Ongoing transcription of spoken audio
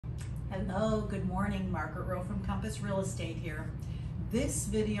Hello, good morning. Margaret Rowe from Compass Real Estate here. This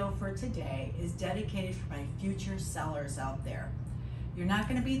video for today is dedicated for my future sellers out there. You're not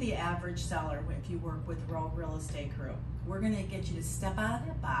going to be the average seller if you work with Rowe Real Estate Group. We're going to get you to step out of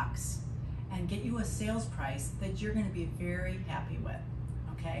that box and get you a sales price that you're going to be very happy with,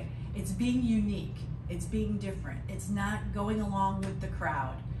 okay? It's being unique. It's being different. It's not going along with the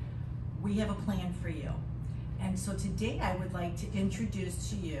crowd. We have a plan for you. And so today I would like to introduce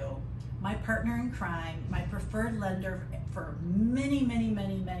to you my partner in crime, my preferred lender for many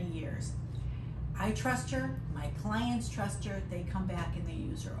years. I trust her, my clients trust her, they come back and they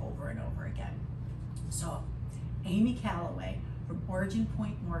use her over and over again. So, Amy Callaway from Origin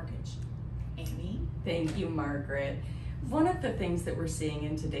Point Mortgage. Amy? Thank you, Margaret. One of the things that we're seeing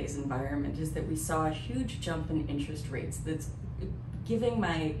in today's environment is that we saw a huge jump in interest rates that's giving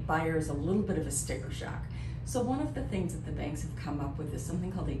my buyers a little bit of a sticker shock. So one of the things that the banks have come up with is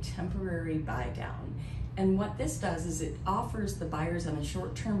something called a temporary buy down. And what this does is it offers the buyers on a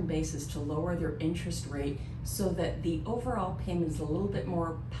short-term basis to lower their interest rate so that the overall payment is a little bit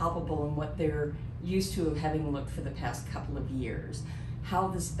more palpable in what they're used to having looked for the past couple of years. How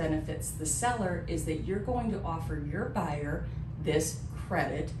this benefits the seller is that you're going to offer your buyer this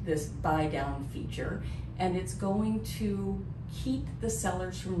credit, this buy down feature, and it's going to keep the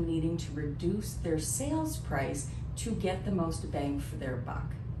sellers from needing to reduce their sales price to get the most bang for their buck.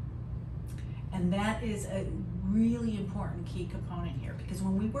 And that is a really important key component here, because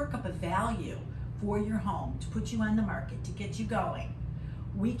when we work up a value for your home to put you on the market, to get you going,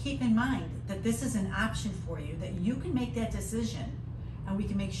 we keep in mind that this is an option for you, that you can make that decision, and we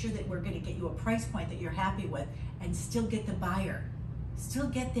can make sure that we're going to get you a price point that you're happy with and still get the buyer, still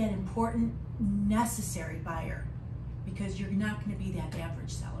get that important, necessary buyer, because you're not going to be that average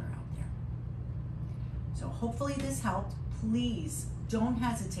seller out there. So hopefully this helped. Please don't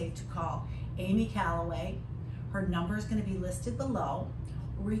hesitate to call Amy Callaway. Her number is going to be listed below.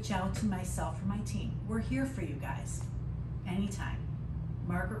 Reach out to myself or my team. We're here for you guys anytime.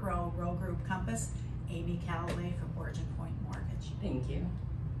 Margaret Rowe, Rowe Group Compass, Amy Callaway from Origin Point Mortgage. Thank you.